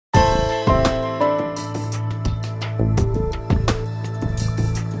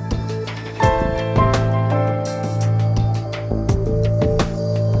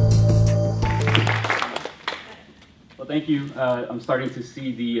thank you. I'm starting to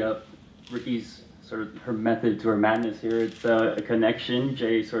see the Ricky's sort of her method to her madness here. It's a connection.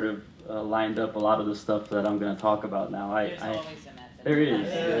 Jay sort of lined up a lot of the stuff that I'm going to talk about now. There's always a method. There is.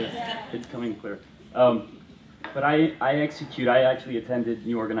 It's coming clear. But I actually attended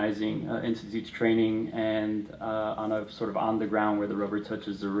New Organizing Institute's training, and on a sort of on the ground where the rubber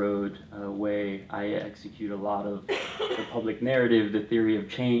touches the road way, I execute a lot of the public narrative, the theory of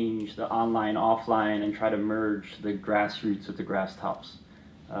change, the online, offline, and try to merge the grassroots with the grass tops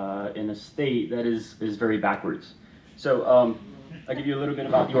in a state that is very backwards. So I'll give you a little bit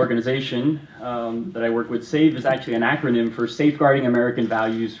about the organization that I work with. SAVE is actually an acronym for Safeguarding American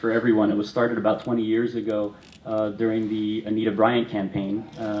Values for Everyone. It was started about 20 years ago during the Anita Bryant campaign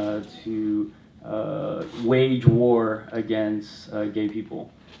to wage war against gay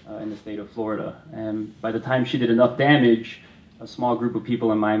people in the state of Florida. And by the time she did enough damage, a small group of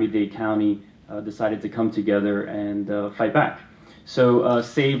people in Miami-Dade County decided to come together and fight back. So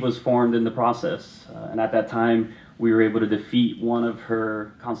SAVE was formed in the process, and at that time we were able to defeat one of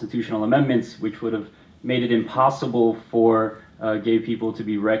her constitutional amendments, which would have made it impossible for gay people to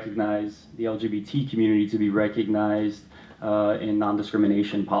be recognized, the LGBT community to be recognized in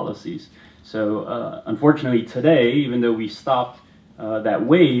non-discrimination policies. So unfortunately today, even though we stopped that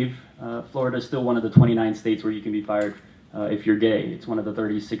wave, Florida is still one of the 29 states where you can be fired if you're gay. It's one of the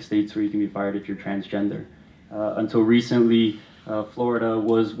 36 states where you can be fired if you're transgender. Until recently, Florida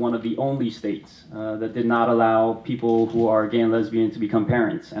was one of the only states that did not allow people who are gay and lesbian to become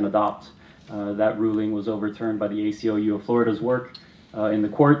parents and adopt. That ruling was overturned by the ACLU of Florida's work in the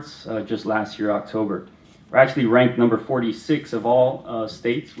courts just last year, October. We're actually ranked number 46 of all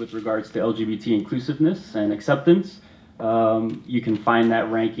states with regards to LGBT inclusiveness and acceptance. You can find that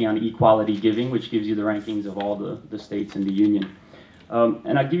ranking on Equality Giving, which gives you the rankings of all the states in the union.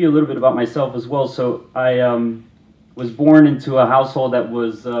 And I'll give you a little bit about myself as well. So I was born into a household that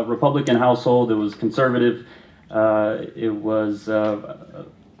was a Republican household. It was conservative. It was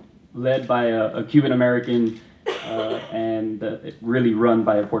led by a Cuban American and really run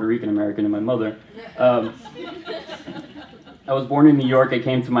by a Puerto Rican American and my mother. I was born in New York. I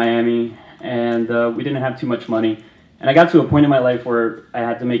came to Miami, and we didn't have too much money. And I got to a point in my life where I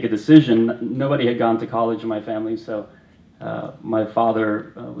had to make a decision. Nobody had gone to college in my family, so my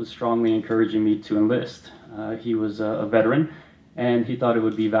father was strongly encouraging me to enlist. He was a veteran, and he thought it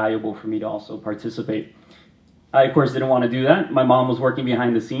would be valuable for me to also participate. I, of course, didn't want to do that. My mom was working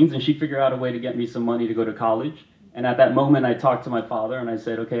behind the scenes, and she figured out a way to get me some money to go to college. And at that moment, I talked to my father, and I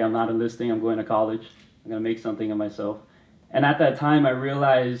said, okay, I'm not enlisting. I'm going to college. I'm going to make something of myself. And at that time, I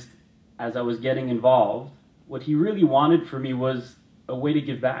realized, as I was getting involved, what he really wanted for me was a way to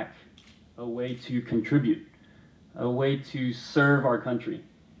give back, a way to contribute, a way to serve our country.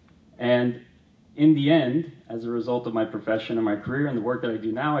 And in the end, as a result of my profession and my career and the work that I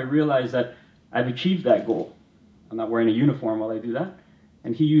do now, I realized that I've achieved that goal. I'm not wearing a uniform while I do that.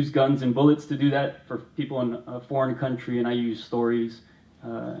 And he used guns and bullets to do that for people in a foreign country, and I use stories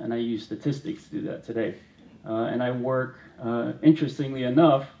and I use statistics to do that today. And I work, interestingly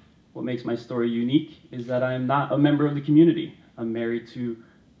enough, what makes my story unique is that I'm not a member of the community. I'm married to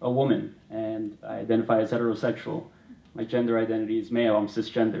a woman, and I identify as heterosexual. My gender identity is male. I'm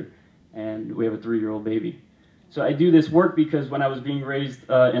cisgender, and we have a 3-year-old baby. So I do this work because when I was being raised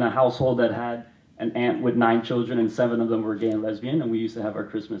in a household that had an aunt with 9 children, and 7 of them were gay and lesbian, and we used to have our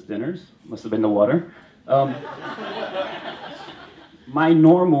Christmas dinners. Must have been the water. My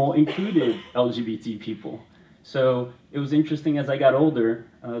normal included LGBT people. So it was interesting as I got older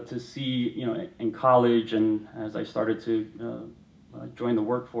to see, you know, in college and as I started to join the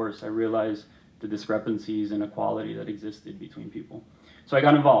workforce, I realized the discrepancies and inequality that existed between people. So I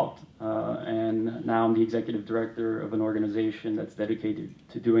got involved, and now I'm the executive director of an organization that's dedicated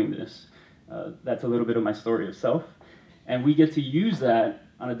to doing this. That's a little bit of my story of self, and we get to use that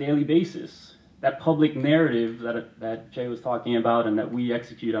on a daily basis. That public narrative that Jay was talking about and that we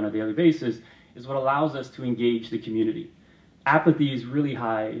execute on a daily basis is what allows us to engage the community. Apathy is really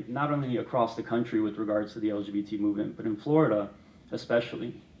high, not only across the country with regards to the LGBT movement, but in Florida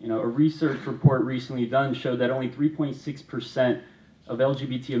especially. You know, a research report recently done showed that only 3.6% of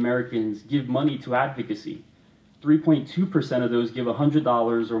LGBT Americans give money to advocacy. 3.2% of those give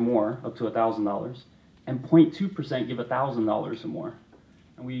 $100 or more, up to $1,000, and 0.2% give $1,000 or more.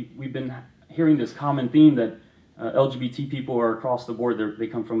 And we've been hearing this common theme that LGBT people are across the board. They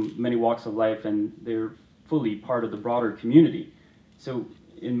come from many walks of life, and they're fully part of the broader community. So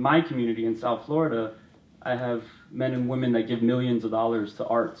in my community in South Florida, I have men and women that give millions of dollars to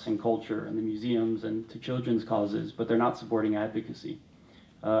arts and culture and the museums and to children's causes, but they're not supporting advocacy.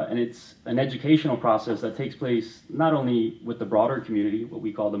 And it's an educational process that takes place not only with the broader community, what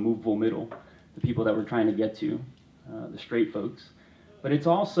we call the movable middle, the people that we're trying to get to, the straight folks, but it's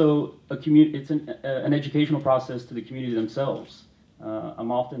also an educational process to the community themselves.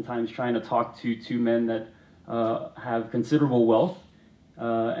 I'm oftentimes trying to talk to two men that have considerable wealth,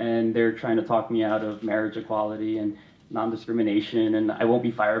 and they're trying to talk me out of marriage equality and non-discrimination, and I won't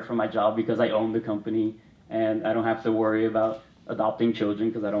be fired from my job because I own the company, and I don't have to worry about adopting children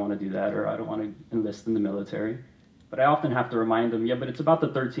because I don't want to do that, or I don't want to enlist in the military. But I often have to remind them, yeah, but it's about the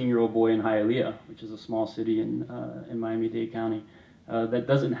 13-year-old boy in Hialeah, which is a small city in Miami-Dade County, that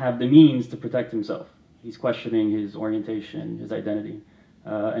doesn't have the means to protect himself. He's questioning his orientation, his identity,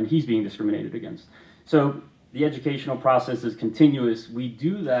 and he's being discriminated against. So the educational process is continuous. We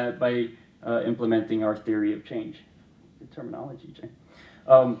do that by implementing our theory of change. Good terminology, Jay.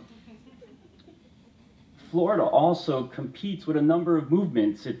 Florida also competes with a number of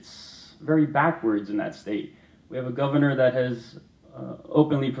movements. It's very backwards in that state. We have a governor that has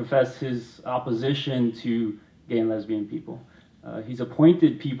openly professed his opposition to gay and lesbian people. He's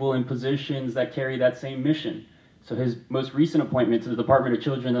appointed people in positions that carry that same mission. So his most recent appointment to the Department of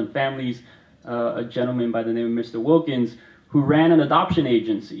Children and Families, a gentleman by the name of Mr. Wilkins, who ran an adoption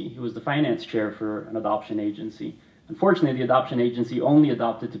agency. He was the finance chair for an adoption agency. Unfortunately, the adoption agency only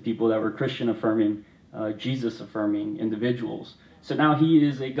adopted to people that were Christian-affirming, Jesus-affirming individuals. So now he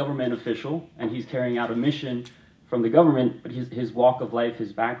is a government official, and he's carrying out a mission from the government, but his walk of life,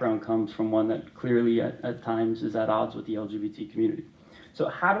 his background comes from one that clearly at times is at odds with the LGBT community. So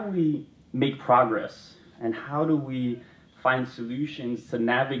how do we make progress, and how do we find solutions to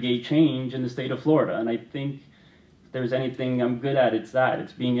navigate change in the state of Florida? And I think if there's anything I'm good at, it's that.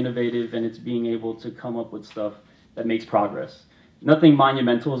 It's being innovative, and it's being able to come up with stuff that makes progress. Nothing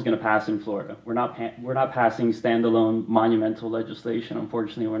monumental is going to pass in Florida. We're not passing standalone monumental legislation.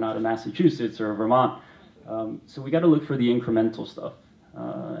 Unfortunately, we're not in Massachusetts or Vermont. So we got to look for the incremental stuff.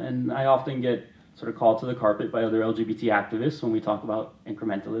 And I often get sort of called to the carpet by other LGBT activists when we talk about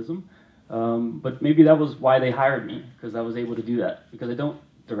incrementalism. But maybe that was why they hired me, because I was able to do that, because I don't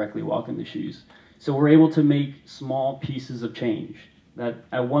directly walk in the shoes. So we're able to make small pieces of change that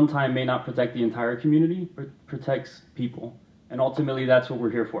at one time may not protect the entire community, but protects people. And ultimately, that's what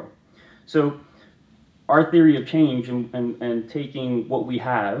we're here for. So our theory of change and taking what we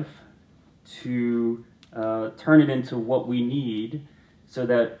have to turn it into what we need so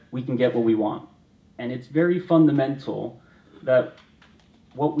that we can get what we want. And it's very fundamental that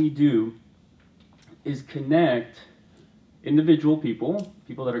what we do is connect individual people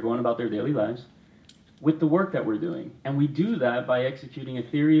that are going about their daily lives, with the work that we're doing. And we do that by executing a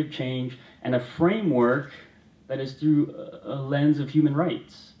theory of change and a framework that is through a lens of human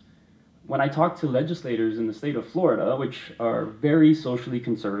rights. When I talk to legislators in the state of Florida, which are very socially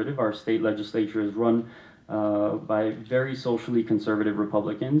conservative, our state legislature is run by very socially conservative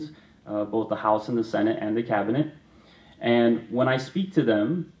Republicans, both the House and the Senate and the Cabinet. And when I speak to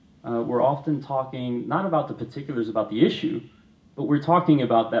them, we're often talking not about the particulars about the issue, but we're talking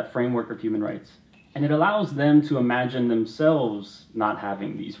about that framework of human rights. And it allows them to imagine themselves not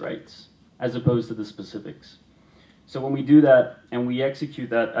having these rights, as opposed to the specifics. So when we do that and we execute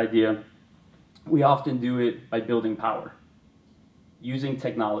that idea, we often do it by building power, using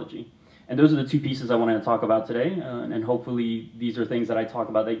technology. And those are the two pieces I wanted to talk about today, and hopefully these are things that I talk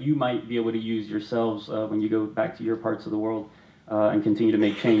about that you might be able to use yourselves when you go back to your parts of the world and continue to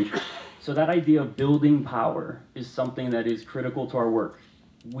make change. So that idea of building power is something that is critical to our work.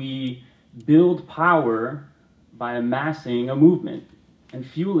 We build power by amassing a movement and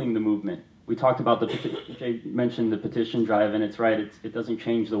fueling the movement. We talked about Jay mentioned the petition drive, and it's right, it doesn't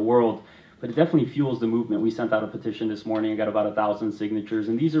change the world, but it definitely fuels the movement. We sent out a petition this morning and got about 1,000 signatures,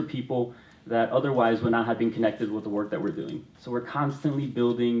 and these are people that otherwise would not have been connected with the work that we're doing. So we're constantly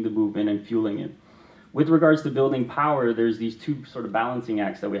building the movement and fueling it. With regards to building power, there's these two sort of balancing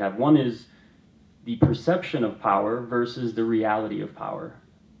acts that we have. One is the perception of power versus the reality of power.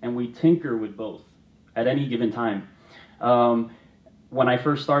 And we tinker with both at any given time. When I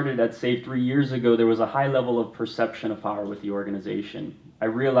first started at SAFE 3 years ago, there was a high level of perception of power with the organization. I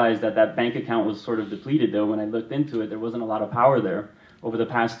realized that that bank account was sort of depleted, though. When I looked into it, there wasn't a lot of power there. Over the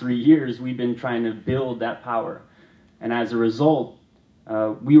past 3 years, we've been trying to build that power. And as a result,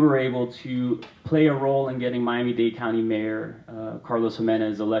 we were able to play a role in getting Miami-Dade County Mayor Carlos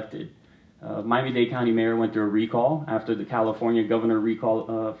Jimenez elected. Miami-Dade County Mayor went through a recall after the California governor recall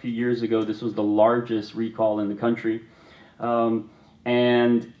a few years ago. This was the largest recall in the country.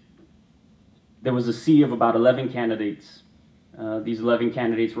 And there was a sea of about 11 candidates. These 11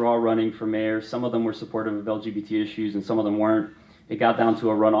 candidates were all running for mayor. Some of them were supportive of LGBT issues and some of them weren't. It got down to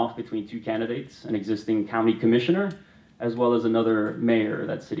a runoff between two candidates, an existing county commissioner, as well as another mayor,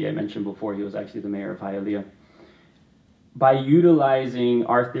 that city I mentioned before. He was actually the mayor of Hialeah. By utilizing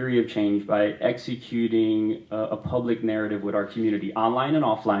our theory of change, by executing a public narrative with our community, online and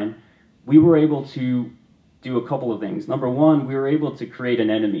offline, we were able to do a couple of things. Number one, we were able to create an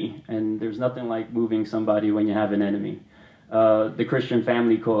enemy, and there's nothing like moving somebody when you have an enemy. The Christian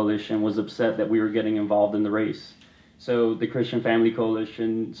Family Coalition was upset that we were getting involved in the race. So the Christian Family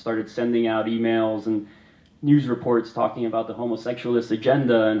Coalition started sending out emails and news reports talking about the homosexualist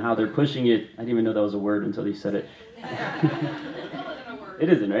agenda and how they're pushing it. I didn't even know that was a word until he said it. It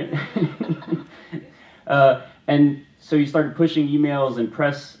isn't, right? And so you started pushing emails and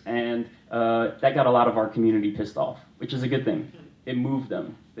press, and that got a lot of our community pissed off, which is a good thing. It moved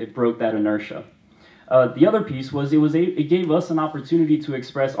them. It broke that inertia. The other piece was it gave us an opportunity to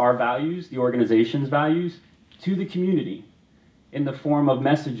express our values, the organization's values, to the community in the form of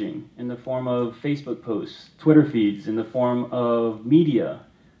messaging, in the form of Facebook posts, Twitter feeds, in the form of media.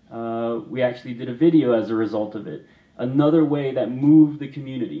 We actually did a video as a result of it. Another way that moved the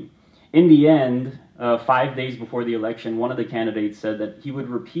community. In the end, 5 days before the election, one of the candidates said that he would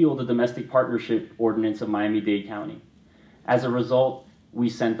repeal the domestic partnership ordinance of Miami-Dade County. As a result, we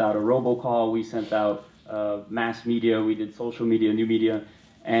sent out a robocall, we sent out mass media, we did social media, new media,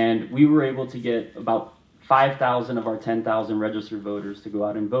 and we were able to get about 5,000 of our 10,000 registered voters to go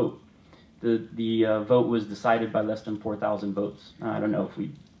out and vote. The vote was decided by less than 4,000 votes. I don't know if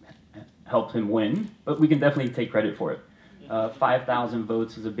we helped him win, but we can definitely take credit for it. 5,000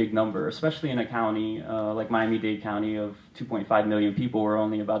 votes is a big number, especially in a county like Miami-Dade County of 2.5 million people, where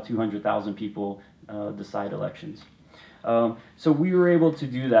only about 200,000 people decide elections. So we were able to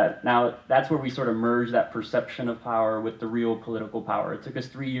do that. Now, that's where we sort of merged that perception of power with the real political power. It took us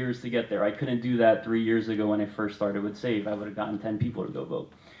 3 years to get there. I couldn't do that 3 years ago when I first started with SAVE. I would have gotten 10 people to go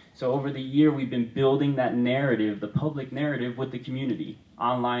vote. So over the year, we've been building that narrative, the public narrative, with the community,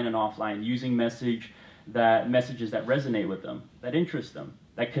 online and offline, using messages that resonate with them, that interest them,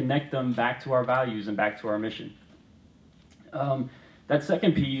 that connect them back to our values and back to our mission. That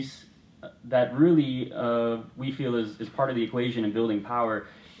second piece that really we feel is part of the equation in building power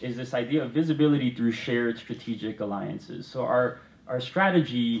is this idea of visibility through shared strategic alliances. So our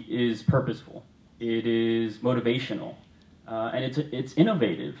strategy is purposeful, it is motivational, and it's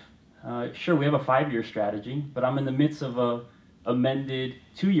innovative. Sure, we have a 5-year strategy, but I'm in the midst of a amended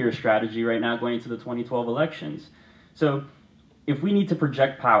 2-year strategy right now going into the 2012 elections. So if we need to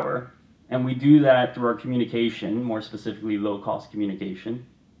project power, and we do that through our communication, more specifically low-cost communication,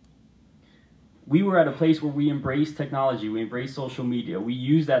 we were at a place where we embraced technology, we embraced social media. We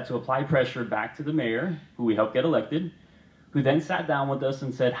used that to apply pressure back to the mayor, who we helped get elected, who then sat down with us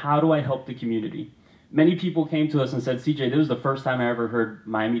and said, how do I help the community? Many people came to us and said, CJ, this was the first time I ever heard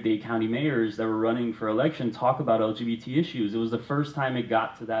Miami-Dade County mayors that were running for election talk about LGBT issues. It was the first time it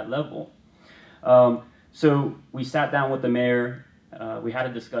got to that level. So we sat down with the mayor, we had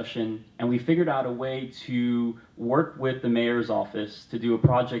a discussion, and we figured out a way to work with the mayor's office to do a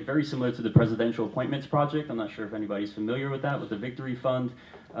project very similar to the Presidential Appointments Project. I'm not sure if anybody's familiar with that, with the Victory Fund,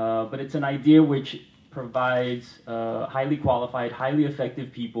 but it's an idea which provides highly qualified, highly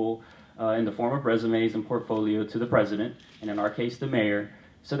effective people in the form of resumes and portfolio to the president, and in our case the mayor,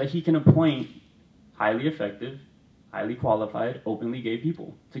 so that he can appoint highly effective, highly qualified, openly gay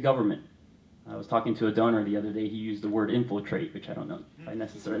people to government. I was talking to a donor the other day, he used the word infiltrate, which I don't know if I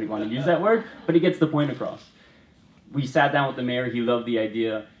necessarily want to use that word, but he gets the point across. We sat down with the mayor, he loved the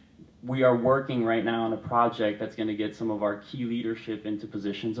idea. We are working right now on a project that's going to get some of our key leadership into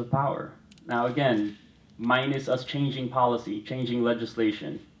positions of power. Now again, minus us changing policy, changing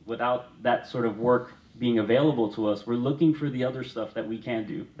legislation, without that sort of work being available to us, we're looking for the other stuff that we can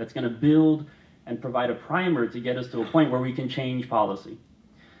do that's going to build and provide a primer to get us to a point where we can change policy.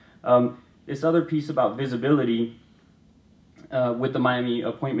 This other piece about visibility with the Miami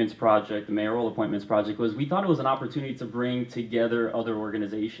Appointments Project, the Mayoral Appointments Project, was we thought it was an opportunity to bring together other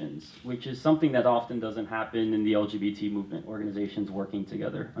organizations, which is something that often doesn't happen in the LGBT movement, organizations working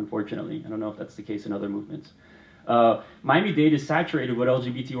together, unfortunately. I don't know if that's the case in other movements. Miami-Dade is saturated with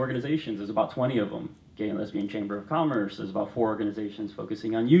LGBT organizations. There's about 20 of them. Gay and Lesbian Chamber of Commerce. There's about 4 organizations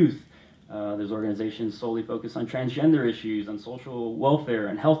focusing on youth. There's organizations solely focused on transgender issues, on social welfare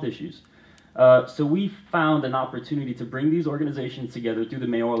and health issues. So we found an opportunity to bring these organizations together through the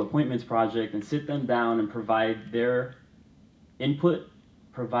Mayoral Appointments Project and sit them down and provide their input,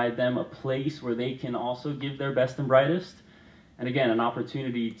 provide them a place where they can also give their best and brightest. And again, an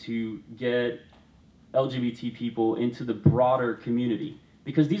opportunity to get LGBT people into the broader community.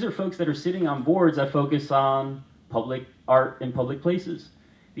 Because these are folks that are sitting on boards that focus on public art in public places.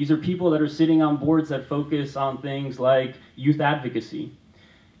 These are people that are sitting on boards that focus on things like youth advocacy,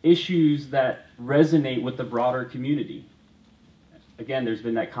 issues that resonate with the broader community. Again, there's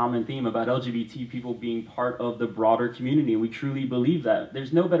been that common theme about LGBT people being part of the broader community, and we truly believe that.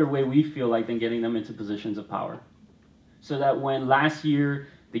 There's no better way, we feel like, than getting them into positions of power. So that when last year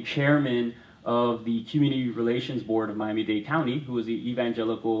the chairman of the Community Relations Board of Miami-Dade County, who was the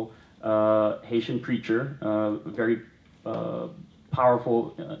evangelical Haitian preacher, very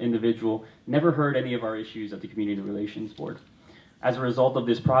powerful individual, never heard any of our issues at the Community Relations Board. As a result of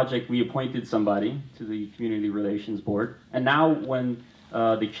this project, we appointed somebody to the Community Relations Board, and now when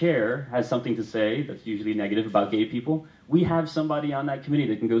the chair has something to say that's usually negative about gay people, we have somebody on that committee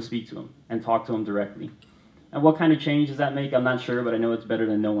that can go speak to him and talk to him directly. And what kind of change does that make? I'm not sure, but I know it's better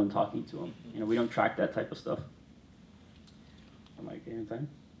than no one talking to him. You know, we don't track that type of stuff. Am I getting time?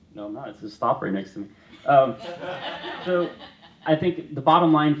 No, I'm not. It's a stop right next to me. So I think the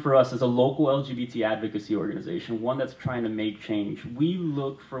bottom line for us is a local LGBT advocacy organization, one that's trying to make change. We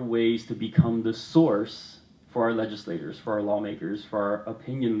look for ways to become the source for our legislators, for our lawmakers, for our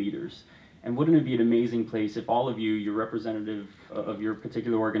opinion leaders. And wouldn't it be an amazing place if all of you, your representative of your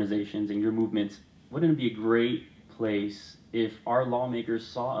particular organizations and your movements, wouldn't it be a great place if our lawmakers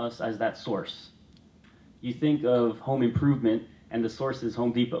saw us as that source? You think of home improvement, and the source is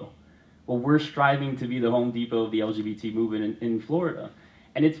Home Depot. Well, we're striving to be the Home Depot of the LGBT movement in Florida,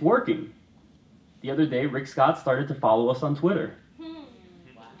 and it's working. The other day, Rick Scott started to follow us on Twitter.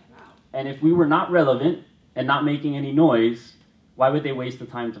 And if we were not relevant and not making any noise, why would they waste the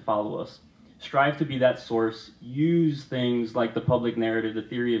time to follow us? Strive to be that source, use things like the public narrative, the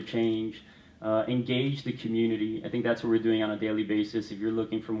theory of change, engage the community. I think that's what we're doing on a daily basis. If you're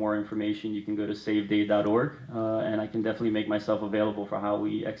looking for more information, you can go to saveday.org, and I can definitely make myself available for how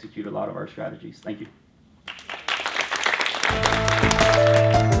we execute a lot of our strategies. Thank you.